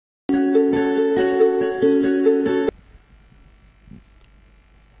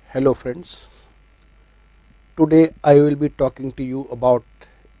Hello friends, today I will be talking to you about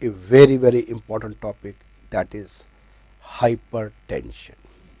a very important topic, that is hypertension.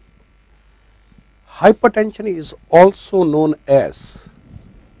 Hypertension is also known as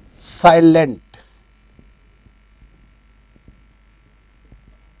silent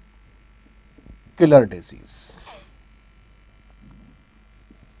killer disease.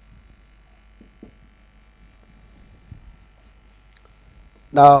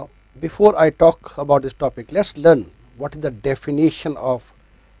 Now, before I talk about this topic, let's learn what is the definition of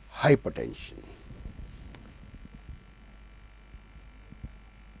hypertension.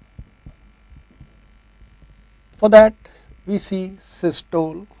 For that, we see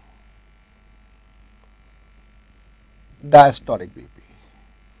systole, diastolic BP.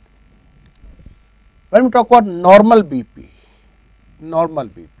 When we talk about normal BP,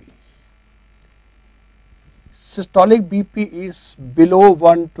 systolic BP is below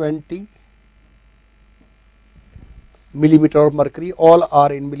 120 millimeter of mercury, all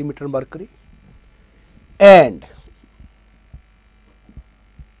are in millimeter mercury, and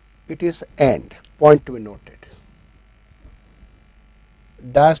it is end, point to be noted.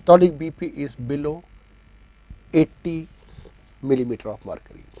 Diastolic BP is below 80 millimeter of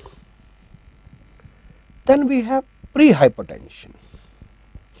mercury. Then we have prehypertension.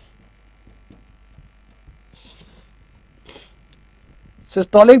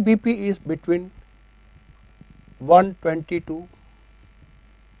 Systolic BP is between 120 to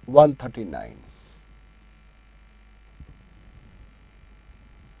 139.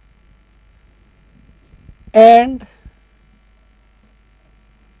 And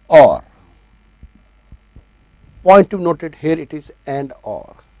or, point to be noted here, it is and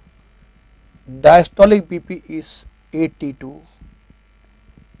or. Diastolic BP is 80 to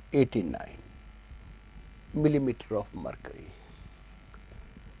 89 millimeter of mercury.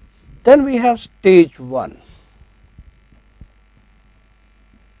 Then we have stage 1.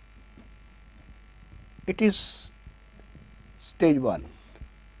 It is stage 1,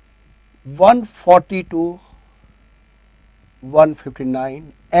 140 to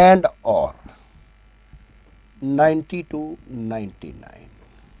 159 and or 90 to 99.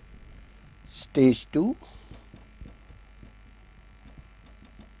 Stage 2,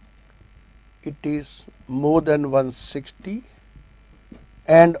 it is more than 160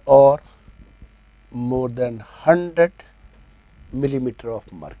 and or more than 100 millimeter of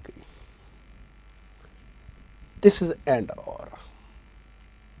mercury. This is and or.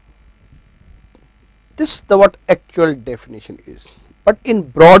 This is what actual definition is. But in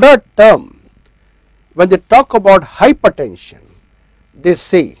broader term, when they talk about hypertension, they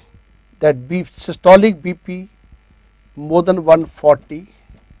say that systolic BP more than 140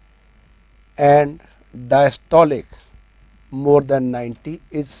 and diastolic more than 90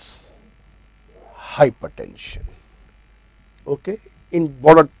 is hypertension. Okay, in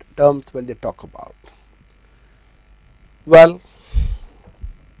broader terms when they talk about. Well,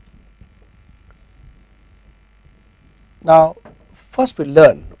 now first we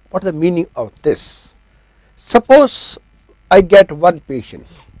learn what is the meaning of this. Suppose I get one patient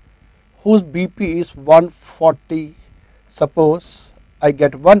whose BP is 140. Suppose I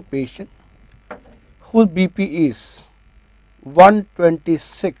get one patient whose BP is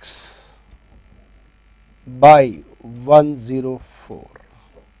 126 by 104.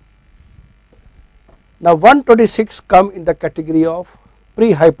 Now 126 come in the category of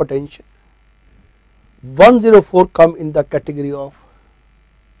prehypertension, 104 come in the category of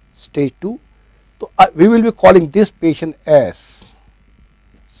stage 2. So we will be calling this patient as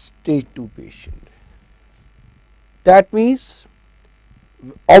stage 2 patient. That means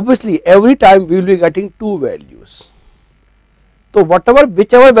obviously every time we will be getting two values. So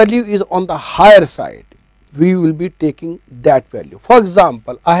whichever value is on the higher side, we will be taking that value. For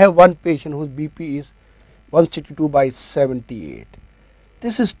example, I have one patient whose BP is 162 by 78.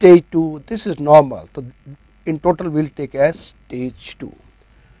 This is stage 2, this is normal. So in total we will take as stage 2.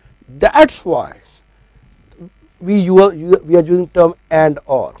 That's why we are using term and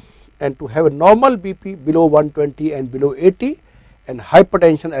or. And to have a normal BP below 120 and below 80, and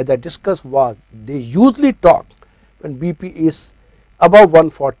hypertension, as I discussed, was they usually talk when BP is above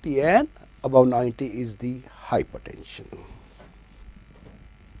 140 and above 90 is the hypertension.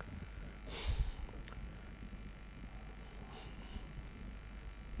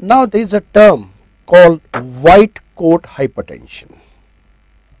 Now there is a term called white coat hypertension.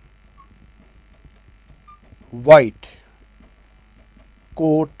 White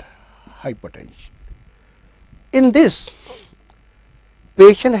coat hypertension. In this,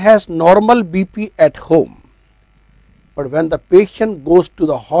 patient has normal BP at home but when the patient goes to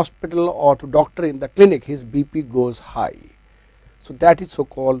the hospital or to doctor in the clinic, his BP goes high. So that is so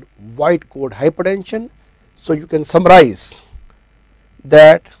called white coat hypertension. So you can summarize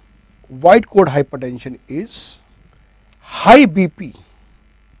that white coat hypertension is high BP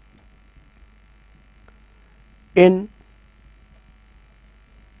in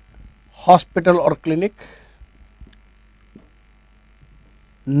hospital or clinic,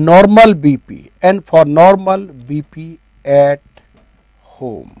 normal BP, and for normal BP at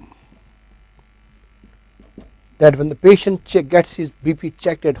home. That when the patient gets his BP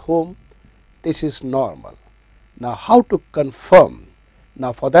checked at home, this is normal. Now how to confirm?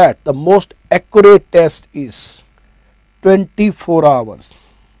 Now for that, the most accurate test is 24 hours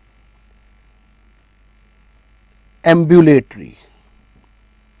ambulatory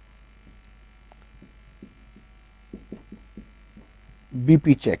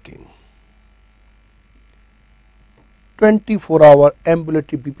BP checking. 24-hour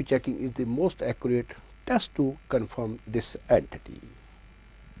ambulatory BP checking is the most accurate test to confirm this entity.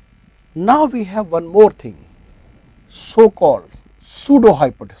 Now we have one more thing, so called pseudo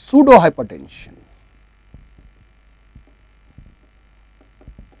hypertension.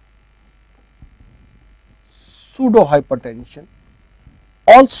 Pseudo hypertension,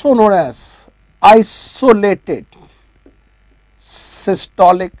 also known as isolated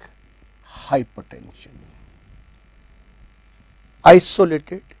systolic hypertension.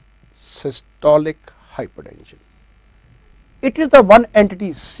 Isolated systolic hypertension. It is the one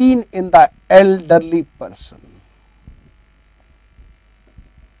entity seen in the elderly person.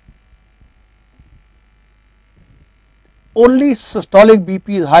 Only systolic BP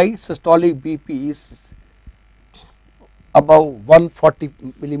is high, systolic BP is above 140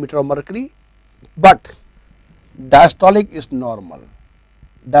 millimeter of mercury, but diastolic is normal.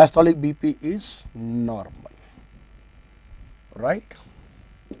 Diastolic BP is normal, right?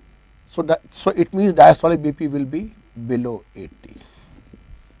 So it means diastolic BP will be below 80.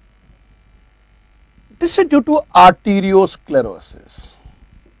 This is due to arteriosclerosis.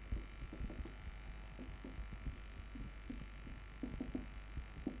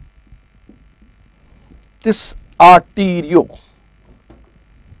 This arterio,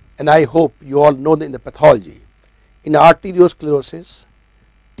 and I hope you all know in the pathology, in arteriosclerosis,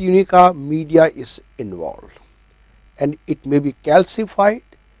 tunica media is involved and it may be calcified,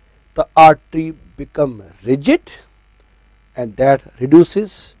 the artery become rigid and that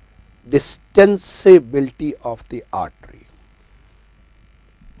reduces distensibility of the artery.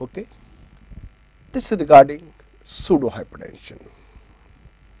 Okay. This is regarding pseudo hypertension.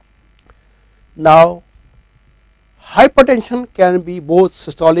 Now hypertension can be both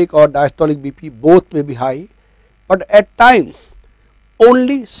systolic or diastolic BP, both may be high, but at times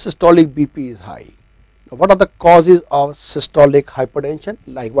only systolic BP is high. Now, what are the causes of systolic hypertension?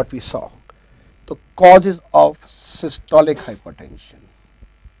 Like what we saw, the causes of systolic hypertension.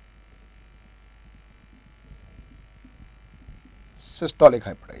 Systolic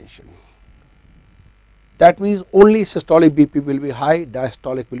hypertension. That means only systolic BP will be high,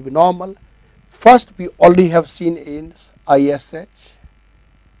 diastolic will be normal. First, we already have seen in ISH,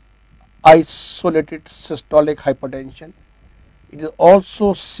 isolated systolic hypertension. It is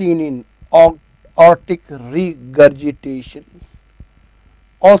also seen in aortic regurgitation,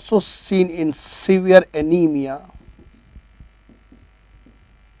 also seen in severe anemia,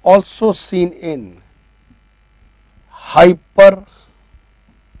 also seen in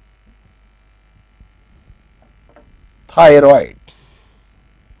hyperthyroid.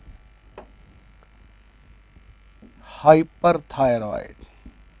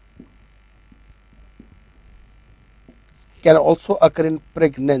 Can also occur in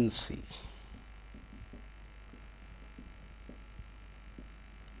pregnancy.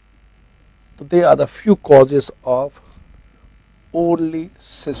 So they are the few causes of only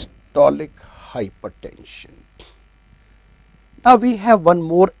systolic hypertension. Now we have one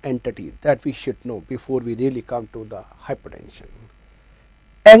more entity that we should know before we really come to the hypertension.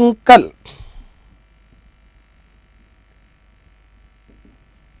 Ankle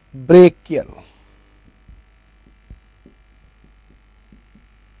brachial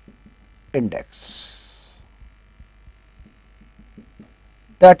index,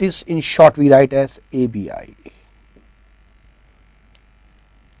 that is in short we write as ABI.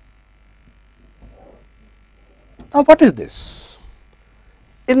 Now what is this?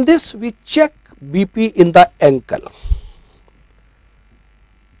 In this we check BP in the ankle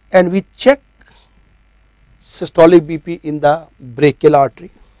and we check systolic BP in the brachial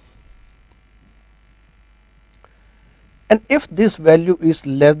artery. And if this value is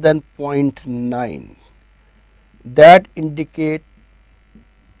less than 0.9, that indicate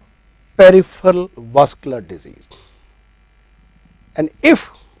peripheral vascular disease, and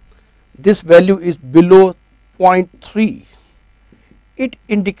if this value is below 0.3, it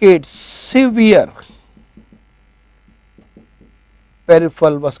indicates severe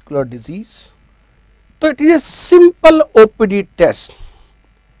peripheral vascular disease. So it is a simple OPD test,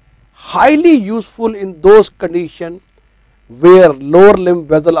 highly useful in those conditions where lower limb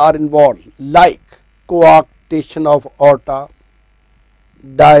vessels are involved, like coarctation of aorta,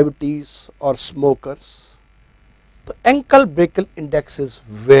 diabetes or smokers. The ankle brachial index is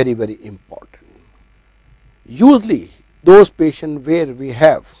very important. Usually those patients where we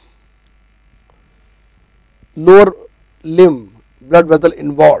have lower limb blood vessel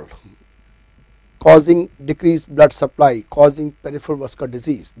involved, causing decreased blood supply, causing peripheral vascular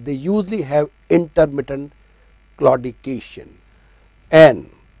disease, they usually have intermittent claudication,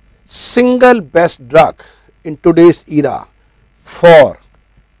 and single best drug in today's era for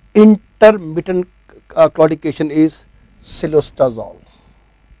intermittent claudication is cilostazol.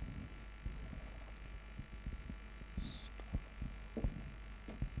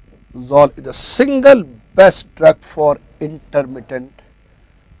 Zol is the single best drug for intermittent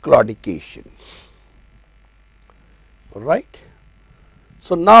claudication. Right.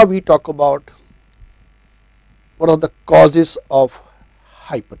 So now we talk about what are the causes of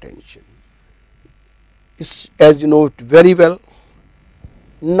hypertension. It's, as you know it very well,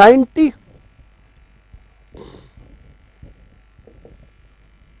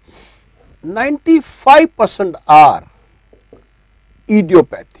 95% are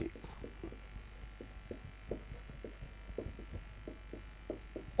idiopathic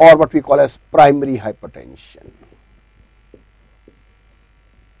or what we call as primary hypertension,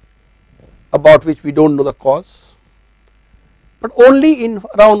 about which we don't know the cause, but only in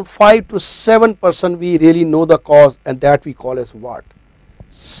around 5 to 7% we really know the cause, and that we call as what?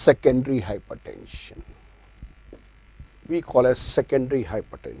 Secondary hypertension. We call as secondary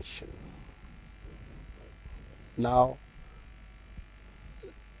hypertension. Now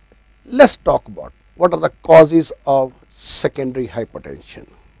let's talk about what are the causes of secondary hypertension.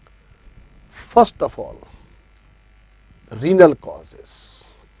 First of all, renal causes.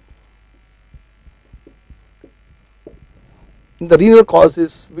 In the renal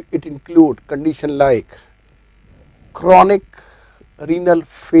causes, it include condition like chronic renal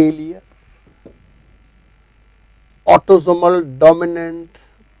failure, autosomal dominant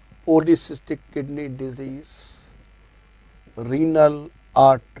polycystic kidney disease, renal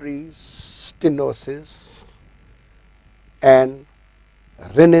artery stenosis, and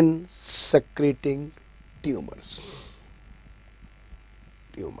renin secreting tumors.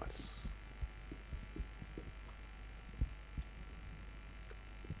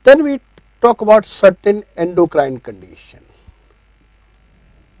 Then we talk about certain endocrine condition.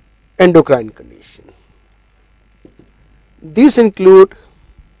 These include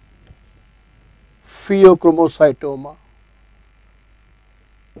pheochromocytoma,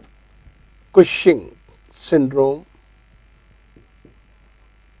 Cushing syndrome.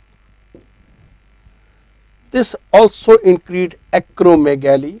 This also include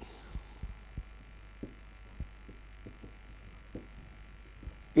acromegaly.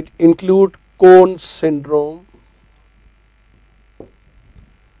 It include Cone syndrome.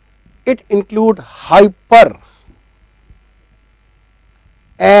 It include hyper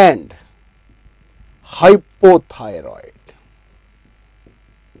and hypothyroid.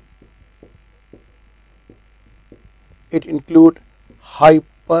 It include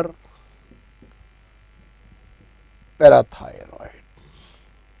hyper parathyroid.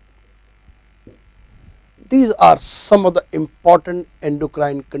 These are some of the important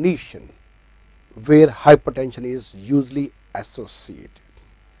endocrine conditions where hypertension is usually associated.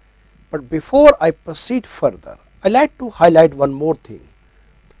 But before I proceed further, I like to highlight one more thing.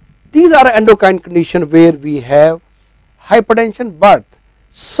 These are endocrine conditions where we have hypertension, but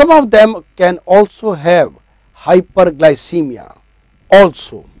some of them can also have hyperglycemia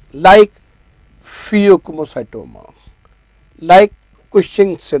also, like pheochromocytoma, like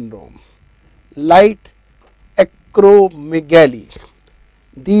Cushing syndrome, like acromegaly.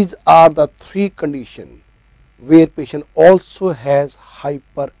 These are the three conditions where patient also has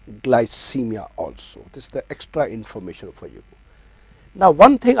hyperglycemia also. This is the extra information for you. Now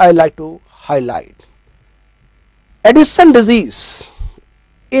one thing I like to highlight, Addison disease.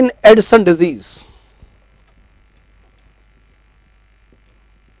 In Addison disease,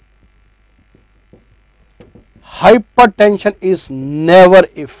 hypertension is never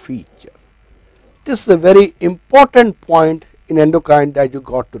a feature. This is a very important point in endocrine that you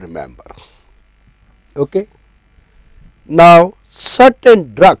got to remember. Okay. Now,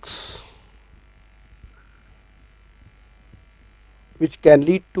 certain drugs which can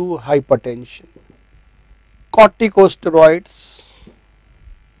lead to hypertension, corticosteroids,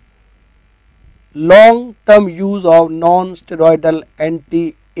 long term use of non-steroidal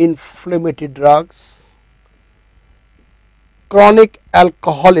anti-inflammatory drugs, chronic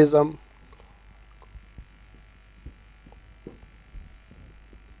alcoholism,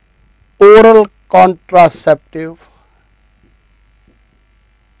 oral contraceptive,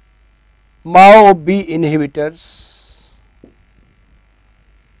 MAO-B inhibitors,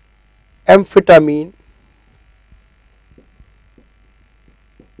 amphetamine,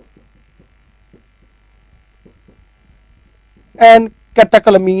 and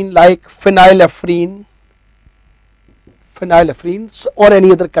catecholamine like phenylephrine or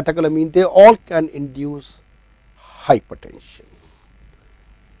any other catecholamine, they all can induce hypertension.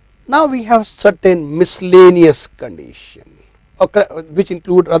 Now we have certain miscellaneous condition, which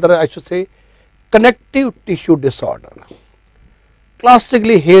include, rather I should say, connective tissue disorder.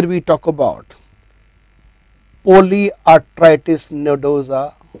 Classically here we talk about polyarthritis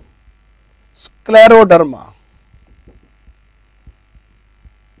nodosa, scleroderma,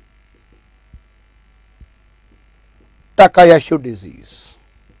 Takayasu disease.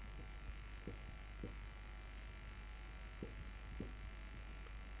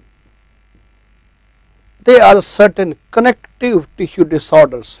 There are certain connective tissue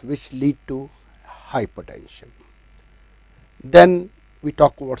disorders which lead to hypertension. Then we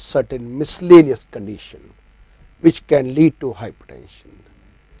talk about certain miscellaneous condition which can lead to hypertension.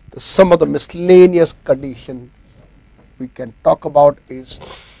 Some of the miscellaneous condition we can talk about is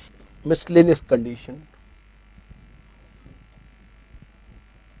miscellaneous condition.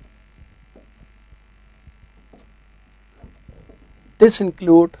 This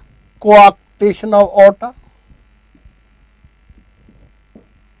include coarctation of aorta,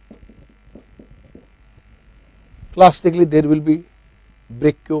 classically there will be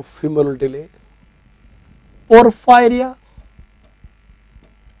brachiofemoral delay, porphyria,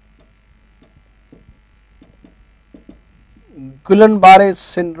 Guillain-Barré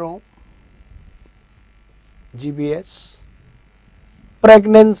syndrome, GBS,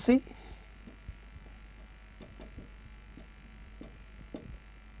 pregnancy,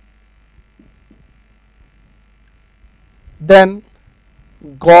 then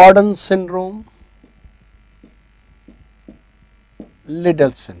Gordon syndrome,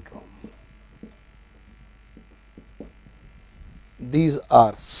 Liddle syndrome. These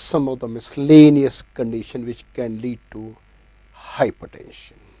are some of the miscellaneous conditions which can lead to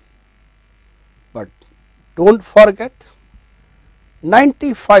hypertension. But don't forget,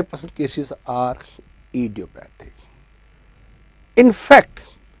 95% cases are idiopathic. In fact,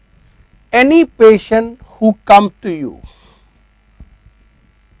 any patient who comes to you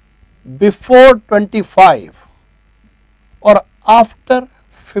before 25 or after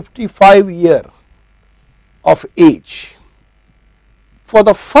 55 years of age for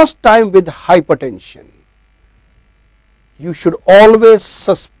the first time with hypertension, you should always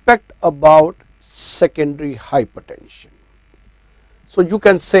suspect about secondary hypertension. So you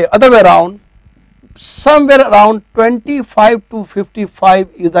can say other way around, somewhere around 25 to 55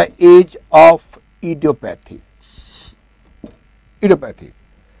 is the age of idiopathy.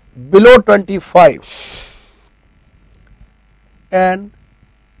 Below 25 and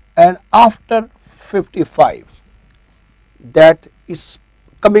after 55, that is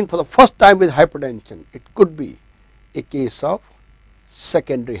coming for the first time with hypertension. It could be a case of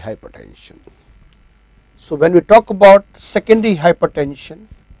secondary hypertension. So when we talk about secondary hypertension,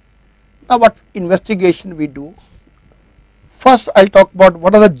 now what investigation we do? First I'll talk about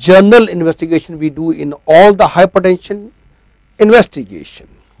what are the general investigation we do in all the hypertension investigation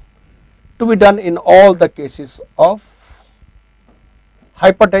to be done in all the cases of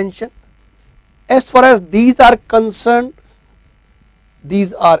hypertension. As far as these are concerned,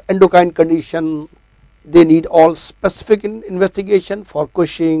 these are endocrine condition, they need all specific investigation for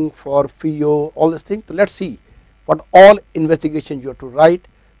Cushing, for FIO, all these things. So let's see what all investigation you have to write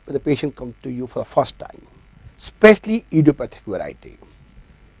when the patient comes to you for the first time, especially idiopathic variety.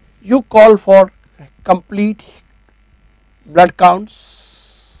 You call for complete blood counts,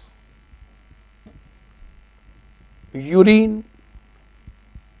 urine,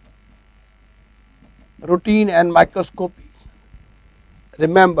 routine and microscopy.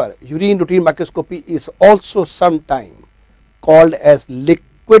 Remember, urine routine microscopy is also sometimes called as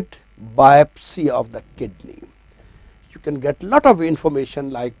liquid biopsy of the kidney. You can get lot of information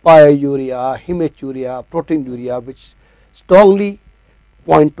like pyuria, hematuria, proteinuria, which strongly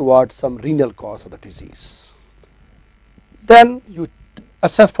point towards some renal cause of the disease. Then you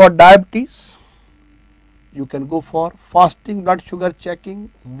assess for diabetes. You can go for fasting blood sugar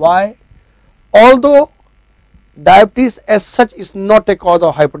checking. Why? Although diabetes as such is not a cause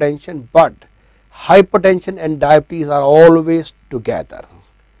of hypertension, but hypertension and diabetes are always together.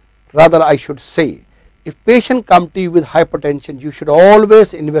 Rather, I should say, if patient come to you with hypertension, you should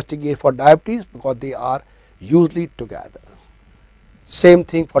always investigate for diabetes because they are usually together. Same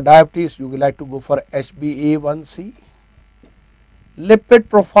thing for diabetes, you will like to go for HbA1c, lipid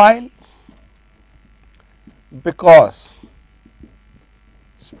profile, because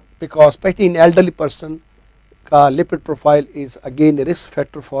especially in elderly person, lipid profile is again a risk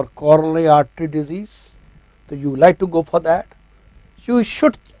factor for coronary artery disease. So you like to go for that. You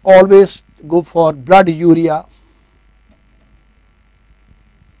should always go for blood urea,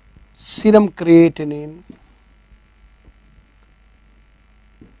 serum creatinine,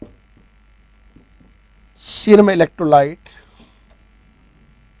 serum electrolyte,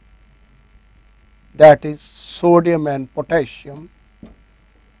 that is sodium and potassium,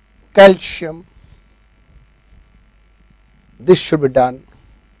 calcium. This should be done.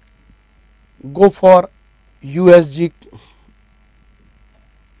 Go for USG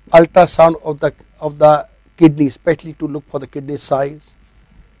ultrasound of the kidney, especially to look for the kidney size,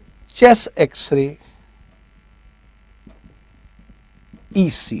 chest X-ray,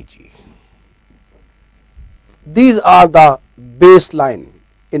 ECG. These are the baseline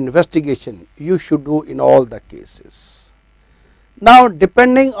investigation you should do in all the cases. Now,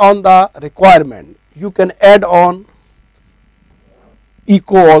 depending on the requirement, you can add on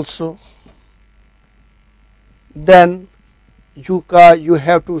echo also. Then you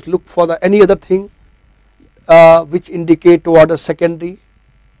have to look for the any other thing which indicate toward a secondary,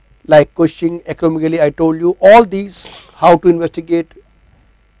 like Cushing, acromegaly. I told you all these how to investigate.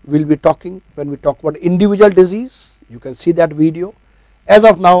 We'll be talking when we talk about individual disease. You can see that video. As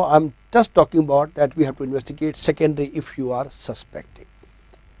of now, I'm just talking about that we have to investigate secondary if you are suspecting,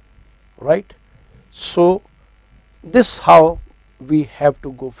 right? So this how we have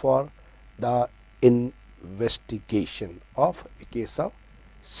to go for the investigation of a case of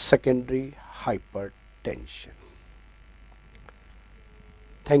secondary hypertension.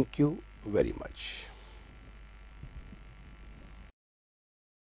 Thank you very much.